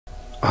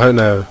I don't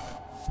know.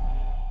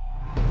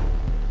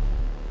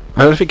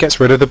 I don't know if it gets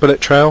rid of the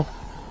bullet trail.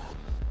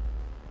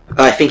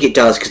 I think it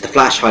does, because the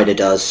flash hider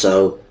does,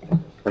 so...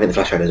 I think the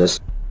flash hider does.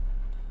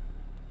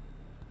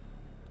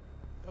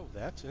 Oh,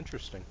 that's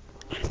interesting.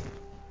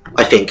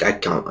 I think, I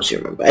can't actually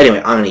remember. Anyway,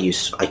 I'm going to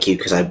use IQ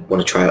because I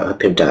want to try out a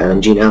pimped out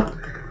LMG now.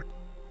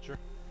 Sure.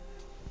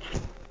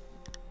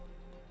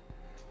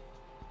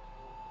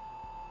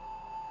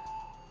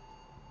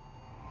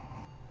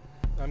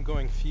 I'm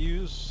going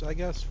fuse, I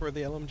guess, for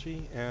the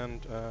LMG,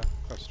 and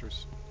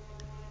clusters.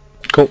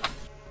 Cool.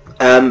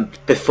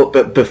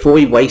 Before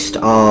we waste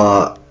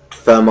our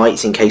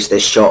thermites in case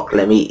there's shock,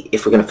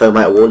 if we're going to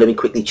thermite a wall, let me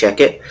quickly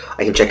check it.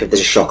 I can check if there's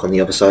a shock on the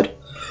other side.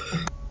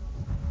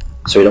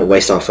 So we don't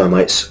waste our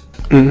thermites.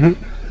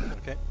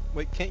 Okay.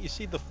 Wait, can't you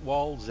see the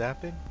wall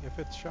zapping if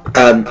it's shock?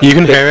 You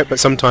can hear it, but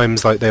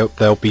sometimes like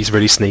they'll be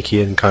really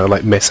sneaky and kind of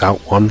like miss out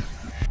one.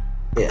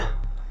 Yeah.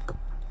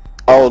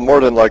 I'll more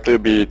than likely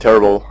be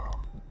terrible.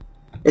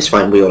 It's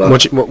fine, we all are.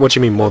 What do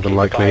you mean more than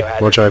likely?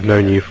 Roger, I've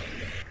known you.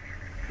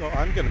 Well,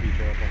 I'm gonna be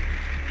terrible.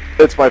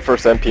 It's my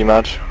first MP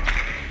match.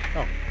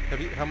 Oh,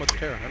 how much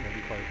Terra Hunt have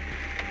you played?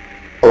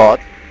 A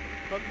lot.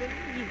 Well, then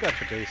you've got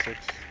the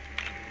basics.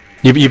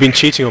 You've been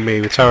cheating on me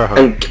with Terra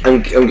Hunt.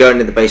 I'm going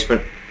to the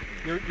basement.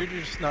 You're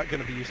just not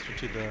gonna be used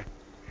to the...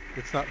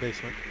 It's not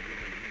basement.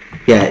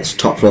 Yeah, it's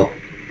top floor.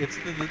 It's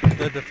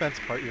the defense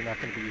part you're not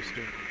gonna be used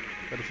to.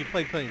 But if you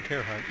playing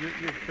Terra Hunt,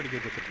 you're pretty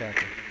good with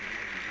attacking.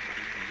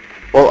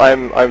 Well,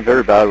 I'm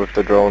very bad with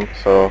the drone,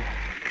 so...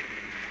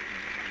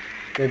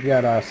 They've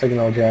got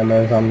signal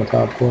jammers on the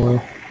top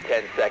floor.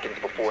 10 seconds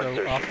before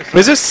insertion.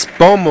 Is this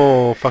bomb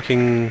or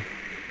fucking...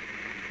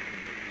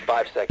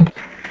 5 seconds.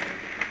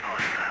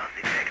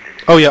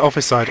 Oh yeah,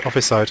 office side,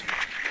 office side.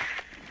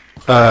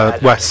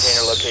 West.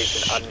 Container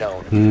location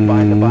unknown.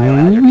 Find the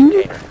biohazard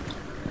container.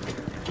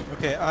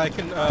 Okay, I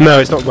can... No,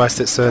 it's not west,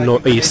 it's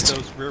northeast.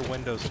 Those rear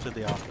windows to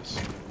the office.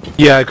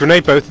 Yeah,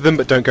 grenade both of them,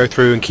 but don't go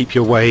through and keep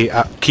away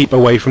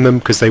from them,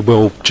 because they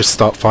will just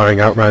start firing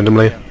out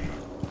randomly. Yeah.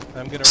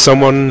 I'm gonna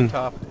Someone...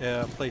 top,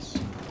 place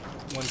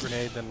one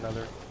grenade, then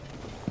another.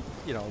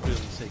 You know, do it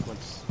in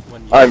sequence.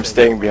 When you I'm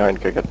staying behind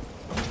Kekekat.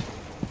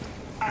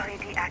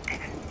 LED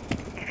active.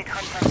 If it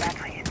runs on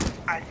batteries,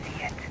 I'll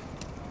see it.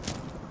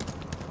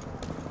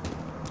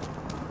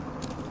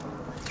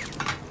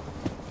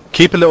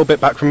 Keep a little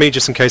bit back from me,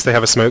 just in case they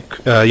have a smoke,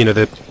 you know,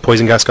 the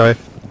poison gas guy.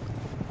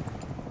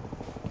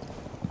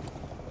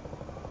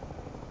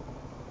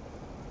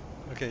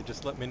 Okay,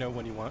 just let me know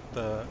when you want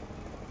the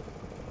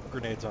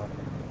grenades on.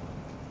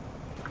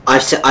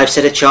 I've set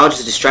a charge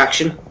as a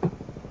distraction.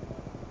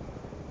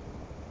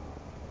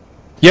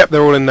 Yep,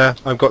 they're all in there.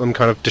 I've got them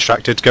kind of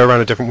distracted. Go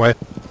around a different way.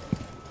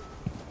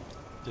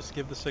 Just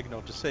give the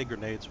signal. Just say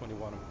grenades when you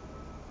want them.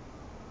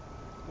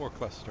 Or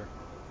cluster.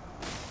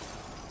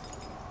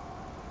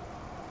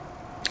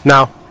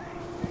 Now.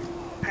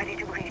 Ready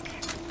to breach.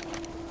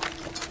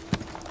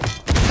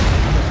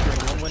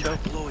 One window.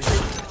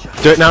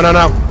 Do it now, now,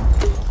 now.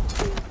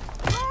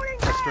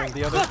 Clustering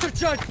the other. Cluster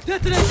charge!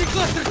 Detonating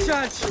cluster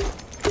charge!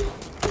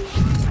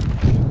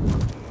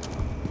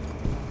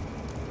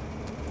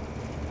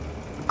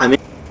 I'm in.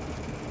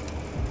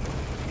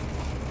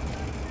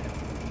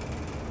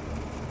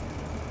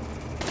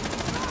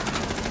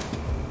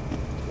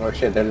 Oh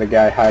shit, there's a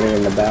guy hiding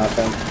in the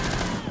bathroom.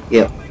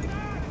 Yep.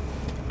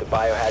 The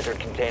biohazard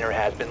container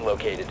has been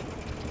located.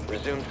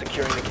 Resume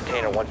securing the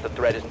container once the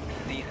threat is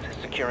ceased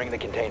securing the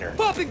container.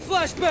 Popping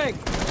flashbang!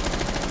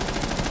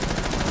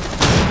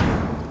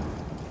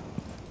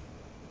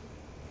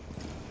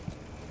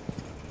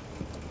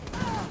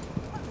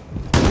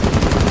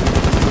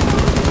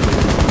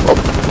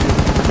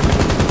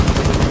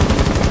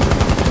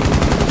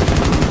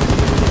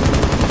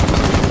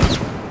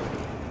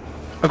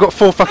 I've got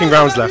 4 fucking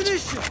rounds left.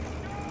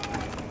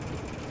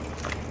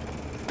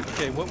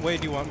 Okay, what way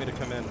do you want me to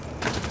come in?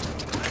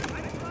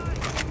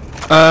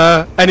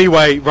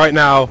 Anyway, right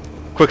now,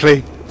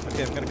 quickly.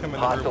 Okay, I'm gonna come in.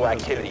 Hostile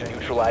activity.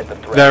 Neutralize the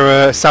threat.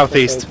 They're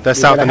southeast. They're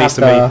south and east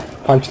of me.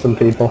 Punch some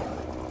people.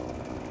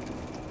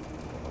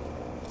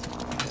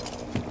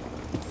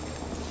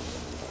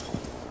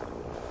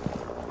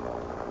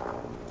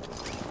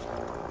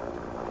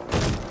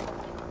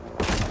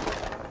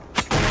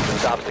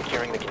 Stop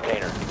securing the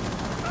container.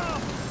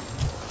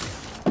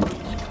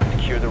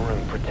 Secure the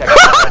room. Protect the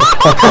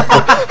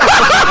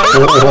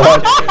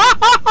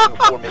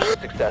Before mission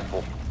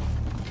successful.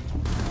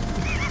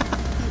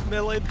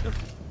 Meleeed him.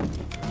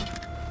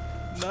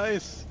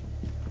 Nice.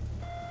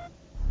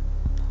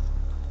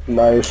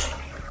 Nice.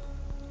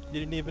 You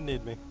didn't even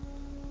need me.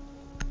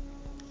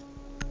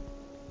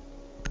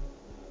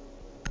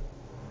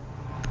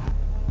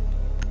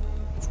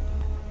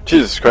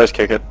 Jesus Christ,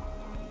 Kekekat.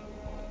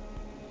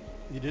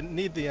 You didn't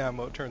need the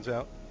ammo, it turns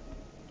out.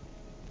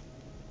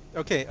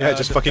 Okay, Yeah,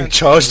 just fucking defense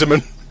charged him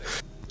and...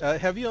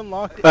 have you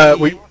unlocked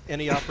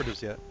any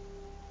operatives yet?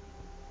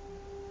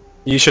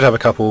 You should have a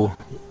couple.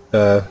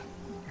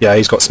 Yeah,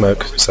 he's got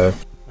smoke, so...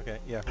 Okay,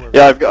 yeah.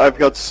 Yeah, I've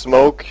got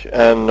smoke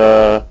and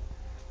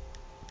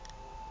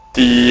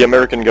the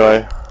American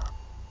guy.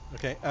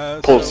 Okay,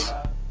 Pulse.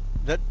 so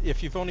that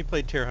if you've only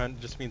played Terror Hunt,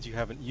 it just means you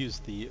haven't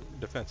used the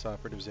defense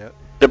operatives yet.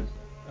 Yep.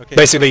 Okay.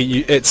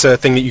 Basically, it's a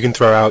thing that you can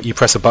throw out. You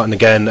press a button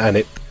again, and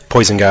it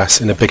poison gas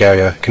in a big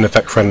area can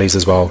affect friendlies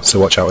as well. So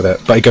watch out with it.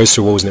 But it goes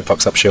through walls and it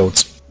fucks up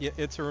shields. Yeah,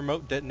 it's a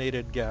remote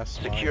detonated gas.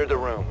 Secure the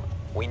room.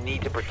 We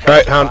need to protect All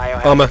right, the Hound.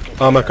 biohazard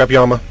container. Armor. Grab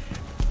your armor.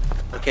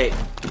 Okay.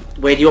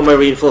 Where do you want my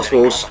reinforced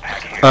walls?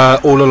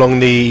 All along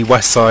the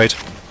west side.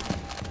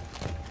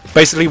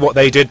 Basically what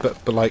they did,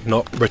 but like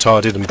not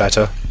retarded and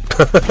better.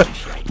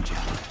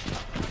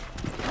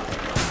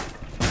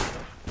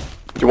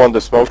 Do you want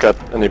the smoke at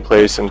any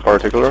place in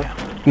particular?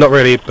 Not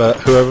really, but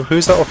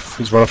who's that off?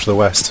 Who's run off to the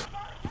west?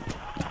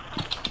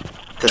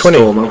 The 20.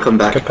 storm, I'll come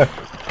back. Okay.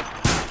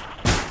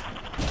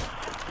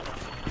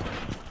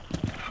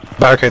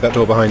 Barricade that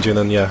door behind you, and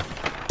then yeah.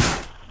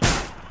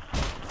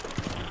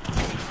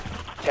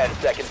 10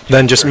 seconds.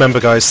 Then just remember,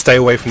 guys, stay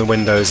away from the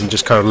windows and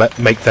just kind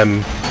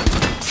of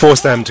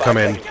force them to come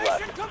in.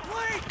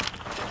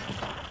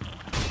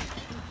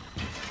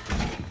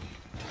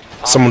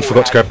 Someone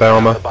forgot to grab their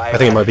armor. I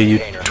think it might be you,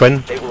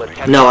 Twin.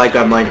 No, I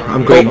grabbed mine.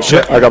 I'm green.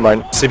 Shit. I got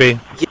mine. CB.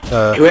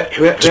 Whoever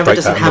break doesn't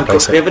that and have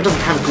replace it. whoever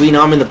doesn't have green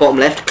armor in the bottom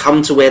left,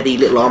 come to where the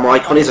little armor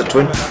icon is, a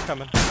Twin. I'm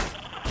coming.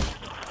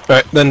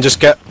 Right, then just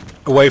get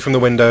away from the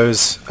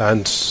windows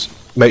and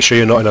make sure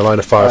you're not in a line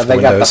of fire from the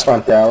They got the windows.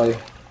 front alley.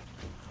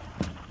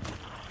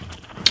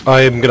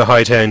 I am gonna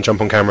hide here and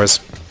jump on cameras.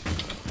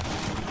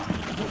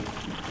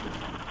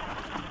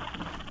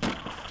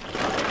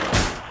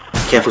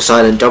 Careful,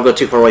 Silent. Don't go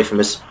too far away from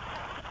us.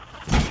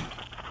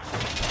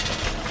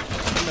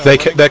 They're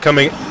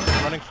coming.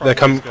 Running from They're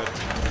is good.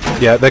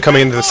 Yeah, they're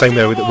coming into the same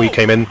way that we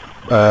came in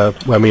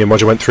when me and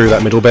Roger went through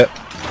that middle bit.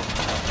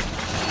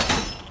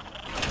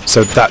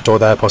 So that door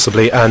there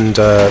possibly, and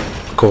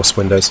of course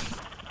windows.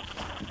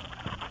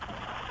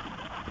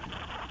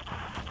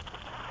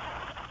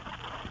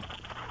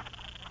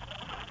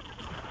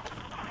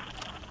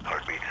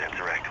 Heartbeat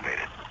sensor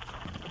activated.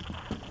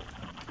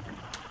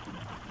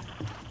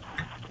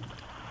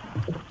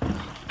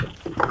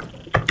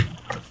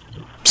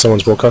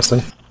 Someone's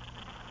broadcasting.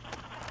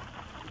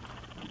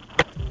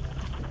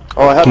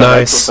 Oh, I had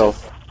Nice.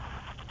 myself.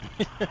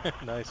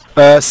 Nice.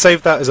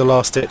 Save that as a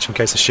last ditch in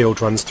case a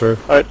shield runs through.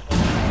 Alright.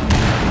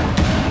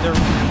 They're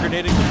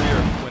grenading the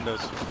rear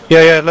windows.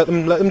 Yeah, let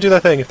them do their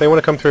thing. If they want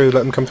to come through,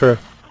 let them come through.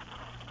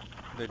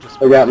 They just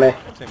They got me.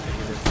 same thing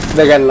you did.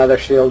 They got another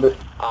shield.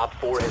 Op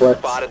 4 has Split.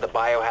 spotted the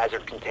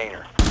biohazard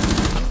container.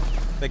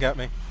 They got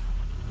me.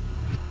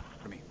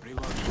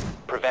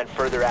 Prevent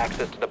further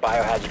access to the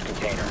biohazard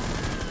container.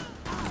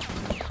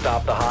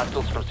 Stop the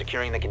hostiles from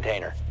securing the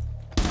container.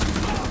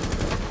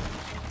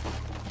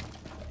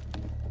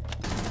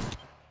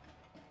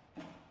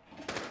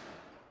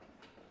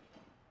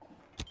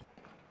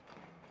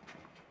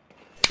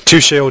 Two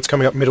shields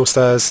coming up middle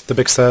stairs, the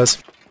big stairs.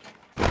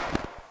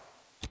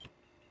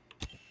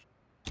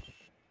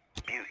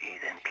 Beauty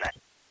then black.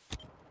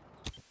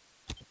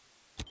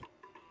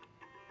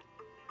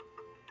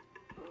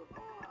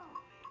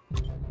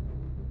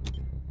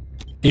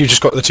 You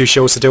just got the two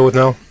shields to deal with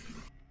now.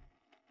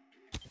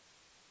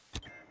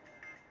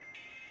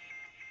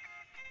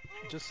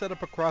 Just set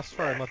up a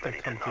crossfire and let them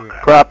come through.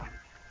 Crap.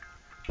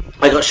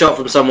 I got shot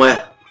from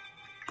somewhere.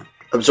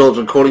 Absorbed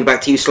and crawling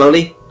back to you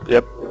slowly.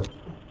 Yep.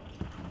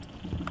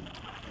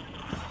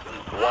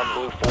 One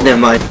blue force. Never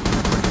mind.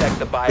 Protect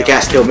the The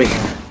gas killed me.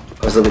 I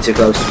was a little bit too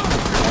close.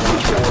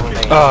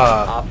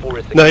 Ah.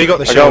 No, you got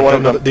the I got shield, one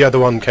of but them. the other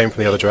one came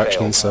from the other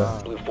direction,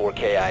 so... Blue 4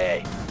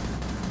 KIA.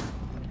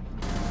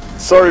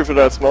 Sorry for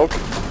that smoke.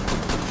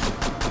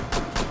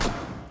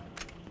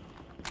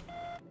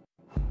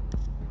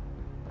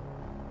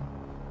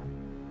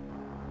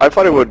 I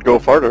thought it would go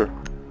farther.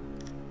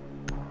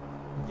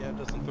 Yeah, it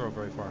doesn't throw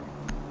very far.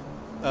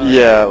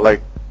 Yeah,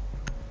 like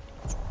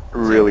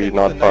really With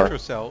not the far. nitro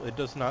cell, it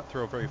does not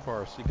throw very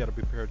far, so you got to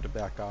be prepared to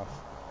back off.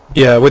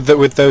 Yeah, with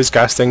those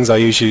gas things,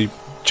 you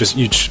just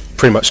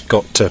pretty much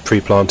got to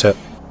pre-plant it.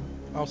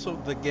 Also,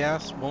 the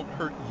gas won't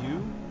hurt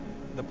you,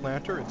 the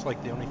planter. It's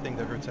like the only thing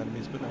that hurts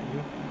enemies, but not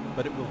you.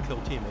 But it will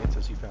kill teammates,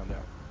 as you found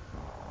out.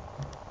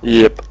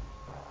 Yep.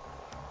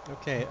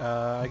 Okay,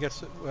 I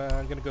guess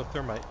I'm gonna go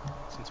thermite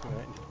since we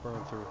might need to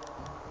burn through.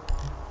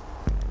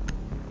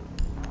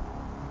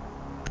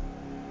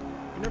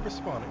 You never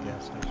spawn at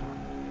gas station.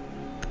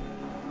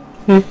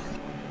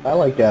 I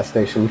like gas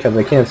station because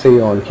they can't see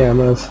you on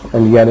cameras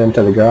and you get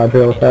into the garage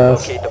real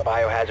fast. Locate the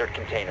biohazard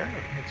container.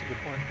 That's a good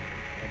point.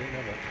 I didn't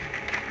know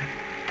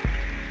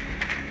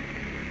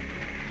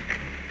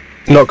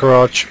that. Not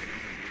garage.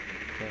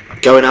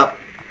 Going up.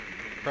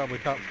 Probably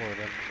top floor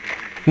then.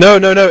 No,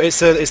 it's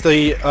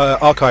the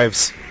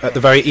archives at the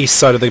very east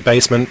side of the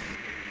basement.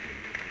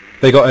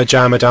 They got a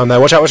jammer down there.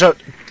 Watch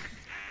out!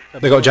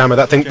 They got a jammer.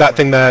 That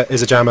thing there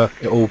is a jammer.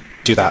 It'll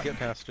do that. Get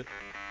past it.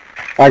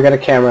 I got a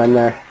camera in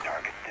there.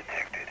 Targets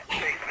detected.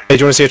 Hey,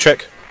 do you want to see a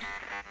trick?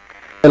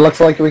 It looks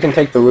like we can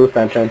take the roof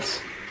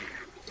entrance.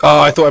 Oh,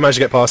 I thought I managed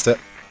to get past it.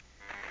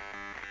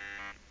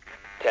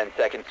 10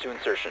 seconds to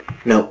insertion.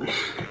 No.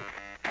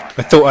 I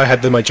I thought I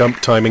had my jump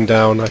timing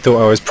down. I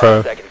thought I was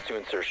pro. 5 seconds to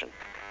insertion.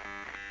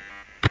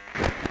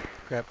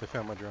 Crap, they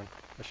found my drone.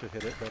 I should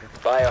hit it better.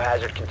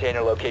 Biohazard container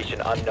location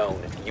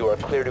unknown. You are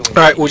clear to engage.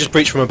 Alright, we'll just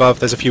breach from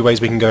above. There's a few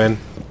ways we can go in.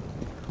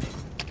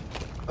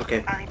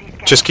 Okay.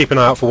 Just keep an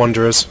eye out for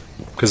wanderers,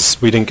 because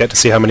we didn't get to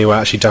see how many were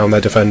actually down there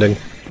defending.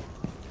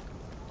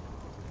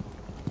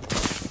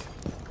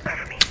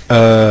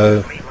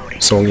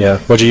 Song, yeah.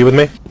 Roger, you with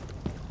me?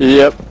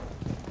 Yep.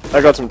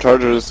 I got some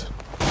chargers.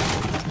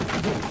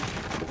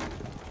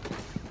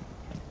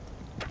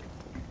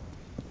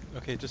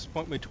 Okay, just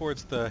point me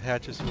towards the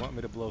hatches you want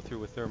me to blow through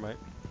with thermite.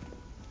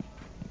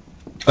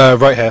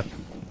 Right here.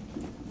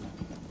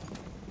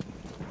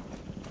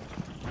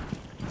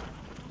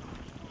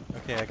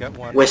 Okay, I got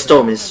one. Where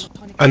Storm is.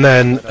 And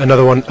then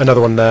another one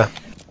there.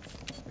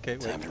 Okay,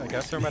 wait, I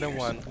got thermite in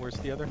one. Where's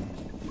the other?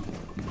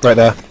 Right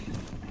there.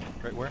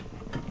 Right where?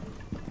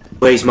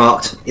 Where he's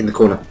marked, in the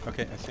corner.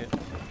 Okay, I see it.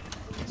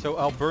 So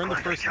I'll burn the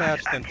first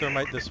hatch, then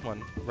thermite this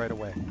one right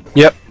away.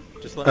 Yep.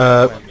 Just let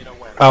me know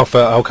when. Alpha,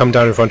 I'll come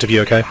down in front of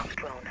you, okay?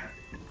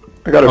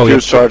 I got a Oh,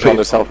 fuse yeah, charge please. on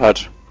the self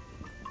hatch.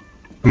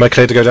 Am I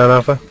clear to go down,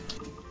 Alpha?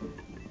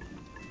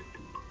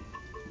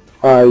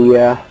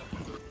 Yeah.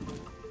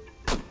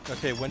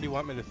 Okay, when do you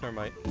want me to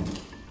thermite?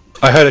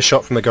 I heard a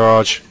shot from the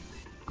garage.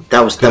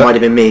 That might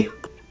have been me.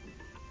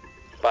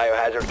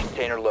 Biohazard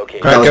container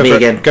located. That was go me for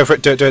again. it. Go for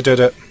it. Do it.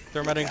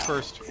 Thermiting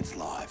first. It's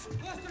live.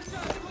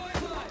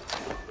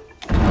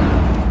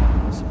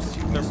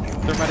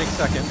 Thermiting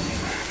second.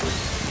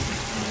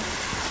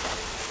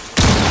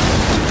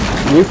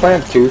 Can you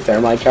plant 2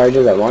 thermite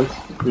charges at once?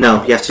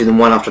 No, you have to do them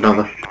one after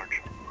another.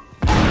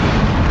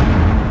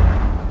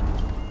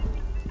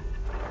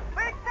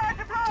 Big star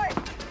deployed!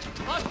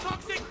 Our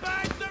toxic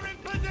bags are in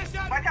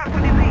position! Watch out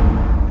for the lead!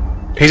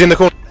 He's in the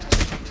corner.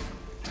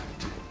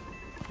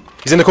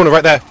 He's in the corner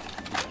right there.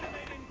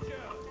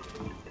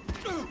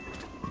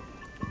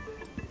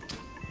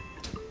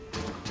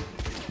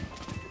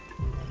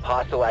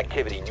 Hostile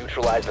activity.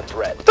 Neutralize the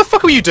threat. What the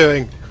fuck were you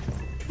doing?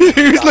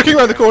 He's looking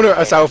around the corner at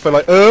us, Alpha,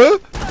 like,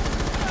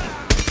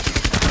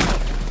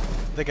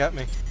 They got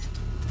me.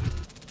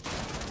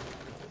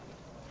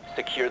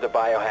 Secure the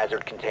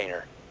biohazard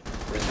container.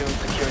 Resume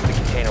securing the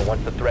container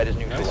once the threat is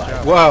neutralized.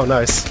 job. Wow,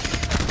 nice.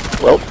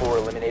 Well, 4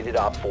 eliminated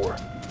Op 4.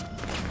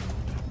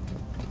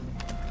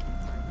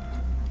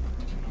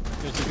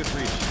 There's a good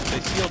reach. They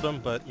sealed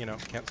them, but, you know,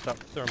 can't stop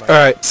the thermite.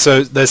 Alright,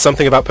 so there's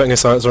something about putting a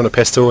silencer on a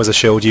pistol as a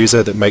shield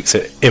user that makes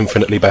it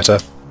infinitely better.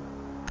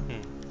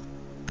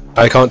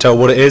 I can't tell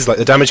what it is, like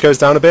the damage goes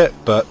down a bit,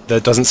 but there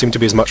doesn't seem to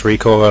be as much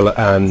recoil,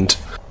 and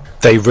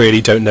they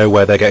really don't know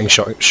where they're getting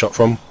shot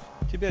from.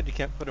 Too bad you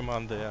can't put them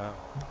on the,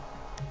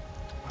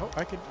 Oh,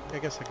 I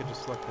guess I could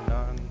just select the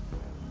non...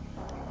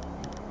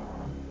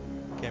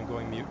 Okay, I'm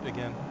going mute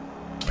again.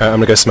 Alright, I'm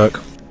gonna go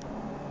smoke.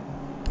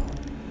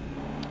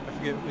 I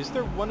forget, is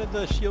there one of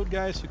the shield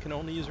guys who can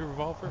only use a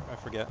revolver? I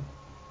forget.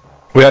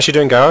 We actually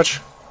doing garage?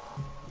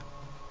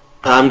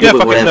 I'm good Yeah,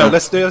 with fuck it, whatever. no,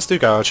 let's do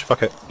garage,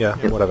 fuck it, yeah,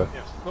 whatever.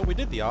 Well, we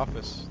did the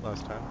office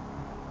last time.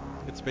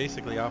 It's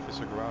basically office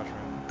or garage,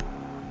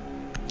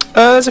 right?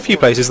 There's a few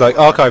places, like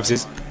Archives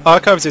is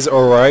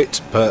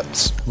alright,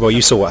 but, well,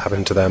 you saw what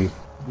happened to them.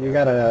 You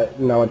gotta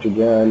know what you're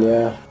doing,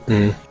 yeah.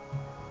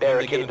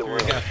 Barricade the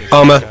room.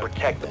 Armor.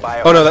 Protect the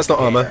biohazard Oh no, that's not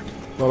container. armor.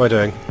 What am I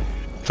doing?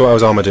 Thought I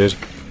was armor, dude.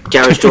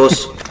 Garage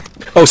doors.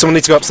 Oh, someone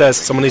needs to go upstairs.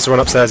 Someone needs to run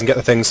upstairs and get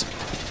the things.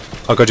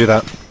 I'll go do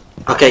that.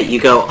 Okay, you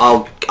go.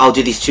 I'll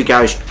do these 2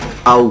 garage.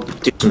 I'll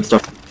do some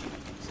stuff.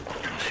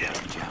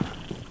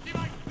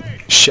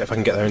 Shit, if I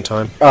can get there in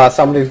time.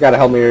 Somebody's gotta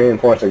help me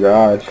reinforce the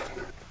garage.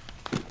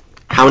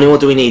 How many more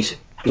do we need?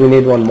 We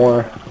need 1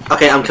 more.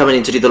 Okay, I'm coming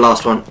in to do the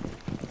last one.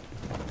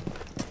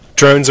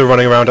 Drones are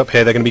running around up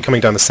here. They're going to be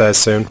coming down the stairs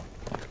soon.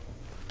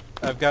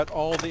 I've got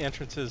all the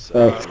entrances,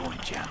 jammed.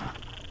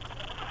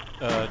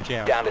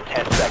 Down to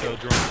 10 So seconds.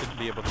 drones shouldn't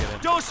be able to get in.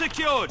 Door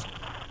secured!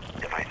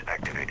 Device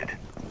activated.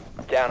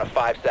 Down to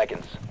 5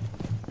 seconds.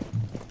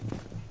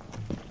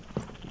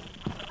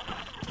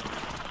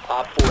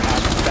 Op 4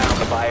 has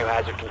found the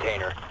biohazard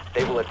container.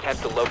 They will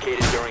attempt to locate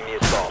it during the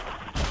assault.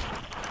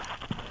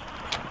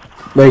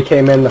 They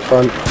came in the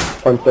front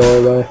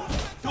doorway.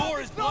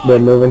 Door is blocked! They're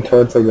moving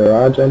towards the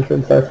garage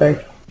entrance, I think.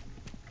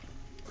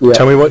 Yeah.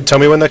 Tell me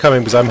when they're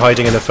coming, because I'm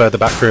hiding in a further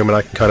back room and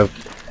I can kind of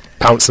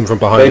pounce them from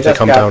behind if they just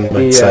come got down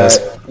the stairs.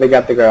 They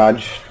got the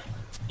garage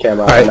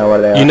camera. I Alright, know where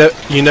they are.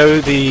 you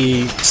know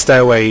the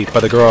stairway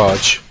by the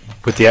garage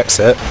with the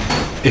exit.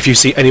 If you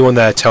see anyone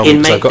there, tell me.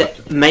 In 'Cause main, I've got.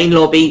 the main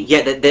lobby.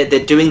 Yeah,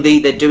 they're doing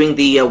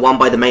the one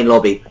by the main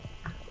lobby.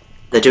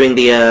 They're doing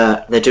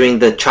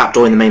the trap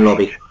door in the main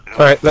lobby.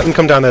 All right, let them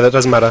come down there. That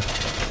doesn't matter.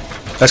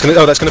 That's gonna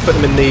put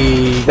them in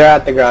the. They're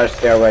at the garage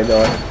stairway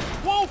door.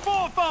 Wall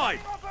fortified!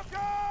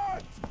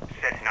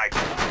 Set night.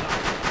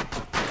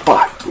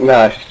 Fuck.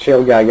 Nah,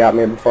 shield guy got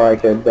me before I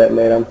could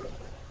detonate him.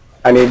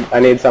 I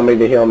need somebody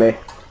to heal me.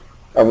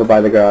 Over by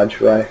the garage,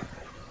 right?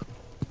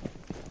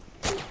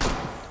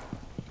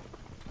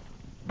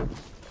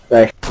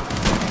 Thanks.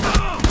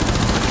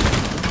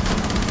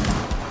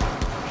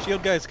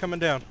 Shield guy's coming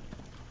down.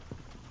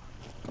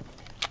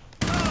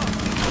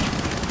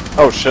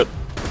 Oh shit.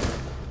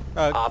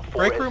 Op 4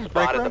 Break has room, break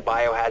spotted room. the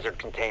biohazard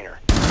container.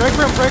 Break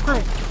room, break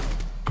room.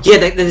 Yeah,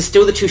 there's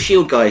still the two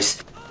shield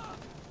guys.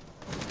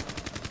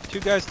 2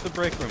 guys to the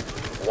break room.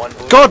 One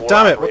blue God four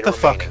damn it, what operator the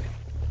fuck? remaining.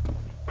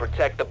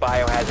 Protect the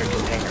biohazard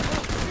container.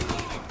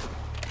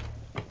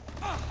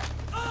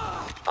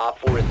 Op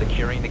 4 is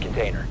securing the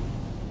container.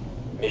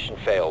 Mission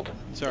failed.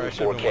 Sorry, I Blue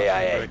should 4 have been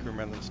watching the KIA. break room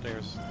and the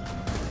stairs.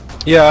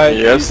 Yeah,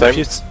 Yeah, same.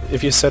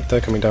 if you said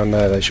they're coming down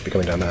there, they should be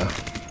coming down there.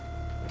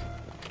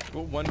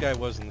 Well, one guy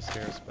was in the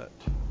stairs, but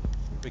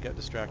we got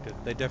distracted.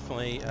 They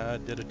definitely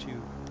did a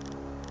two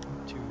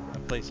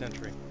place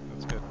entry.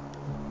 That's good.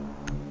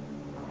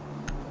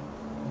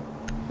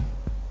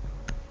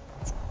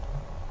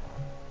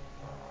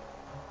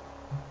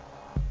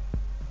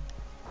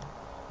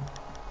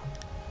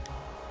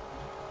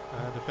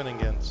 Defending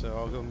again, so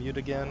I'll go mute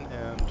again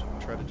and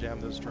try to jam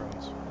those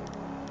drones.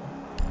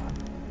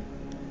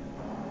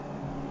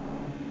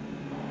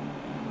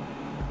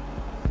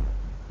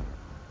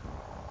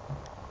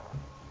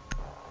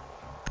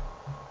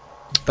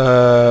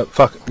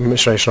 Fuck,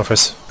 administration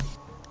office.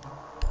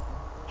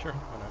 Sure,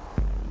 why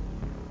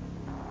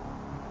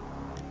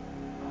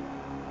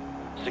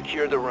not?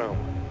 Secure the room.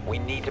 We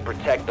need to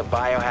protect the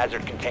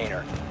biohazard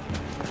container.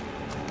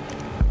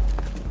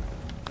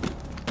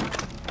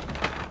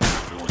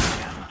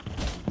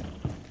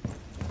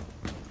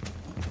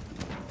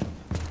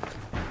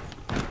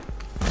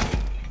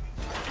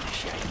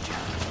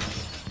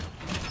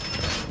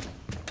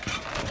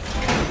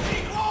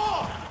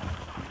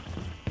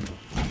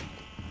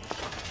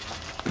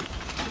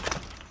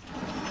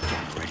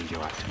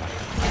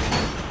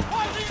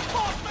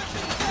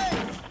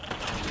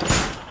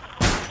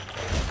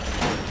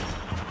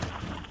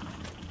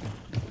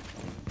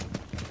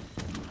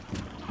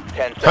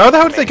 How the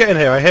hell did they get in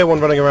here? I hear one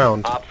running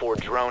around. Op 4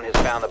 drone has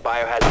found the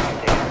biohazard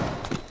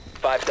container.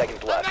 5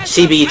 seconds left.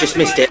 CB, you just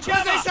missed it. It's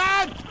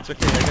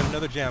okay, I got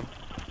another jam.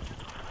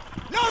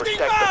 Protect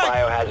the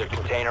biohazard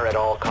container at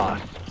all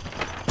costs.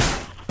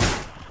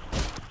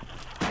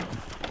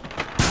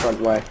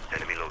 Front way.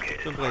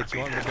 Twinbladez, you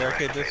want me to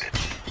barricade this?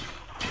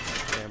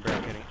 Yeah, I'm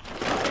barricading.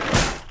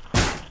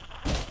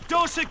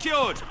 Door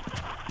secured.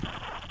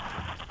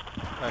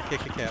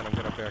 Kekekat, I'm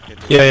gonna barricade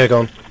this. Yeah, go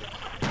on.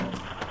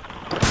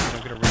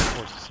 I'm gonna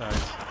reinforce the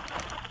sides.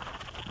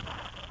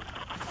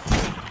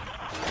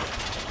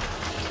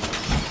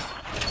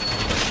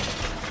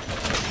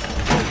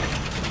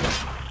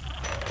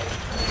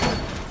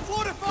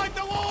 Fortified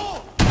the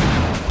wall.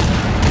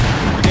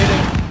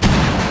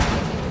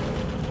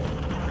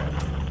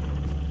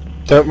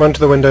 Don't run to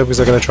the window because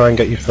they're going to try and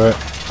get you through it.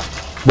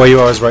 Where you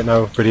are is right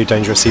now pretty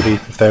dangerous, CB,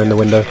 if they're in the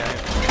window.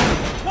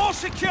 Wall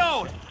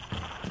secured.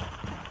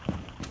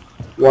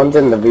 One's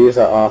in the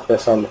visa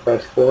office on the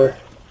first floor.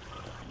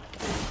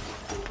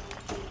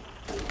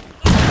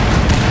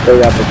 They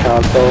got the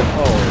console.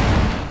 Oh.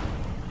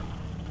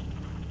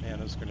 Man,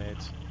 those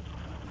grenades.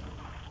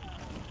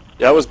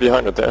 Yeah, I was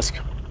behind the desk.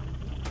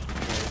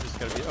 Okay, just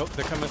gotta be. Oh,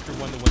 they're coming through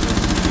one of the windows.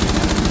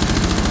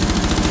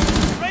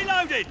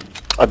 Reloaded.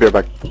 I'll be right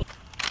back.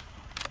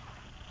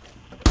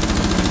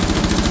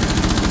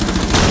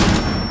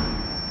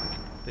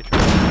 They tried.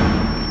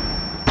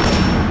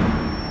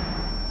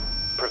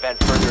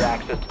 Prevent further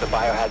access to the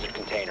biohazard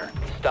container.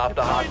 Stop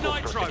the hostiles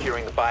from nitro.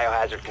 securing the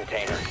biohazard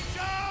container.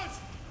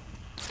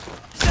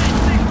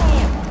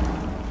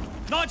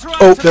 Nitro.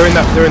 Oh, they're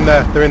in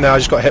there. I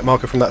just got a hit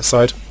marker from that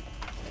side.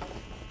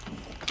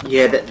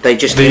 Yeah, they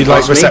just The came like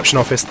past me. reception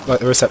office, the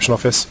reception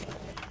office.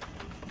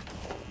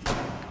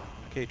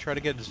 Okay, try to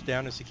get as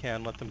down as you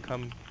can. Let them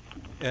come,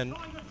 and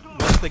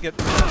once they get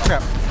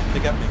crap, they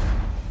got me.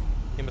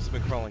 He must have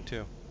been crawling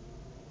too.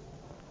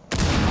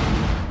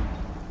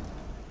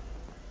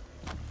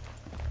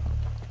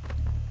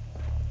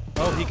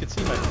 Oh, he could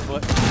see my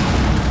foot.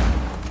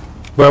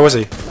 Where was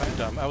he? I'm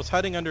dumb. I was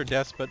hiding under a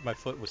desk, but my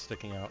foot was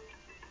sticking out.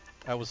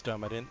 I was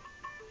dumb. I didn't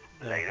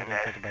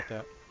think about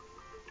that.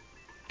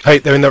 Hey,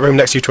 they're in that room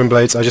next to you,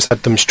 Twinbladez. I just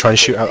had them try and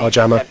shoot out our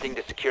jammer. Attempting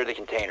to secure the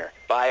container.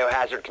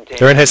 Biohazard container.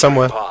 They're in here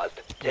somewhere. Paused.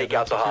 Take Yeah,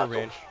 out the that's your hostiles.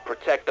 range.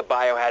 Protect the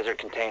biohazard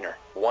container.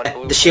 One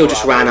blue The shield four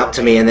just ran up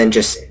to me and then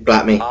just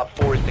blapped me. Op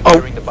 4 is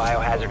securing the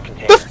biohazard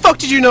container. The fuck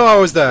did you know I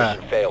was there?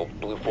 Mission failed.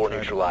 Blue 4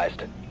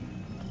 neutralized.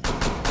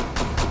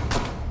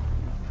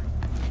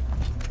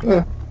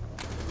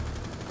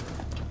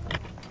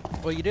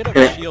 Well, you did have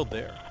a shield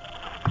there.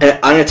 I'm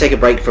going to take a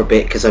break for a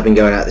bit because I've been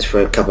going at this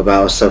for a couple of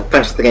hours, so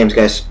thanks for the games,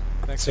 guys.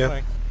 Thanks Yeah. for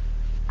playing.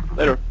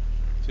 Later.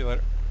 See you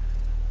later.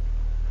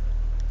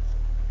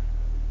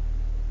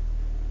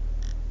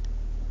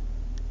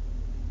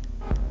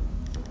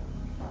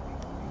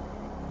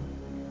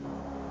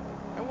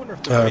 I wonder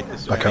if the right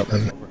this back way out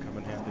then. will come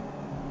in handy.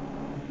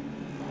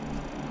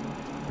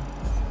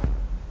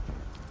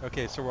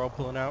 Okay, so we're all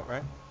pulling out,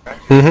 right?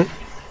 Mm-hmm.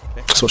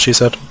 That's what she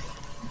said.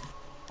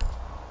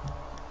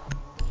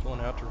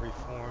 Pulling out to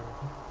reform.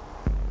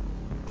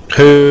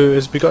 Who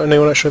has we got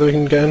anyone extra that we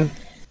can get in?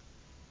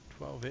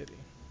 1280.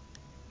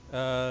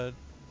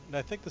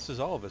 I think this is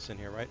all of us in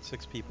here, right?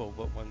 6 people,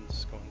 but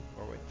one's going,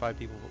 or wait, 5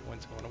 people, but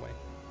one's going away.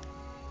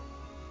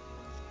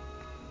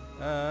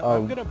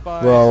 I'm gonna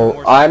buy some Well,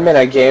 more I'm in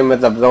a game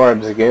with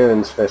Absorb's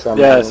goons for some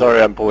Yeah, reason.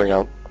 sorry, I'm pulling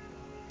out.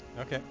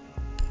 Okay.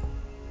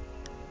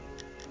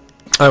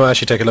 I might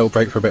actually take a little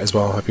break for a bit as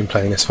well. I've been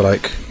playing this for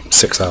like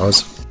 6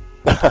 hours.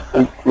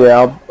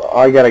 Yeah,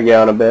 I gotta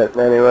go in a bit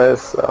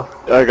anyways, so...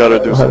 I gotta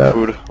do some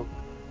Whatever. food.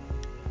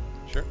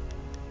 Sure.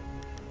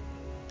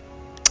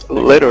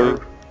 Later.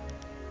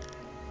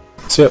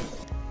 So, yep.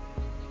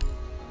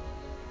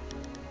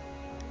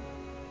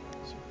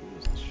 So who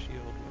is the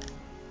shield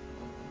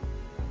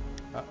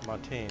with?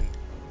 Montaigne.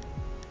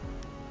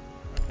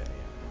 Okay,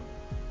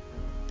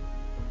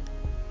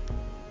 yeah.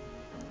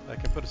 I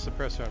can put a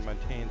suppressor on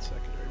Montaigne's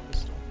secondary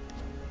pistol.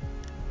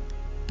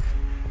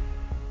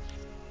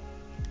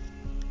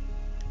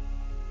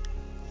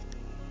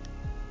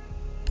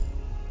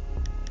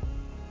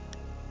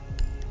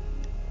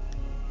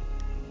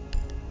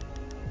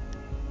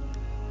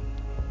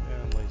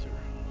 And laser.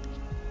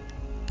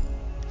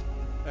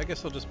 I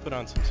guess I'll just put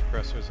on some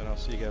suppressors and I'll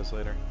see you guys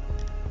later.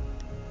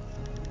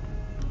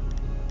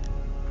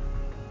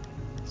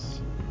 Let's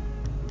see.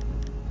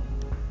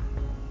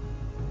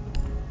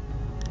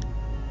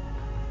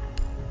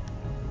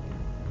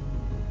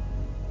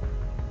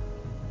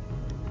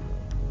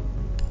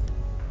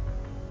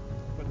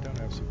 But don't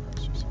have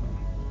suppressors on.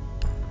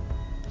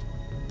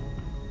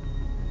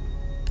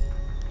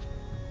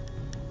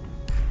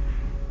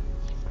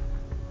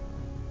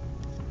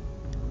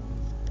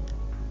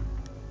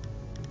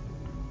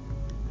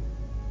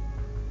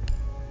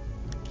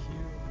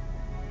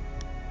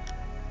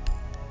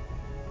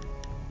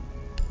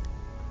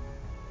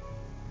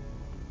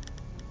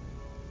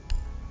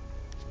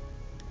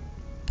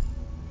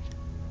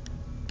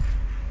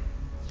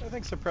 I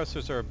think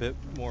suppressors are a bit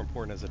more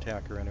important as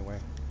attacker anyway,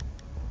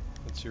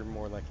 since you're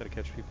more likely to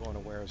catch people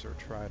unawares or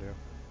try to.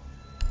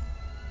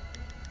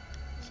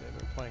 Say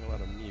they're playing a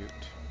lot of mute.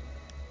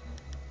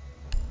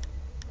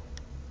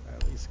 I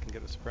at least can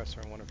get a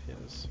suppressor on one of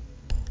his.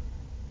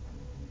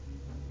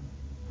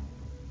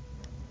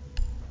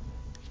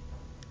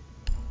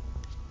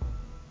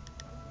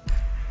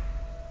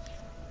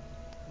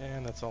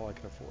 And that's all I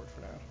can afford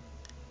for now.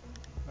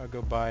 I'll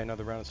go buy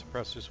another round of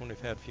suppressors when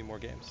we've had a few more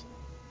games.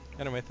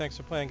 Anyway, thanks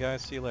for playing,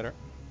 guys. See you later.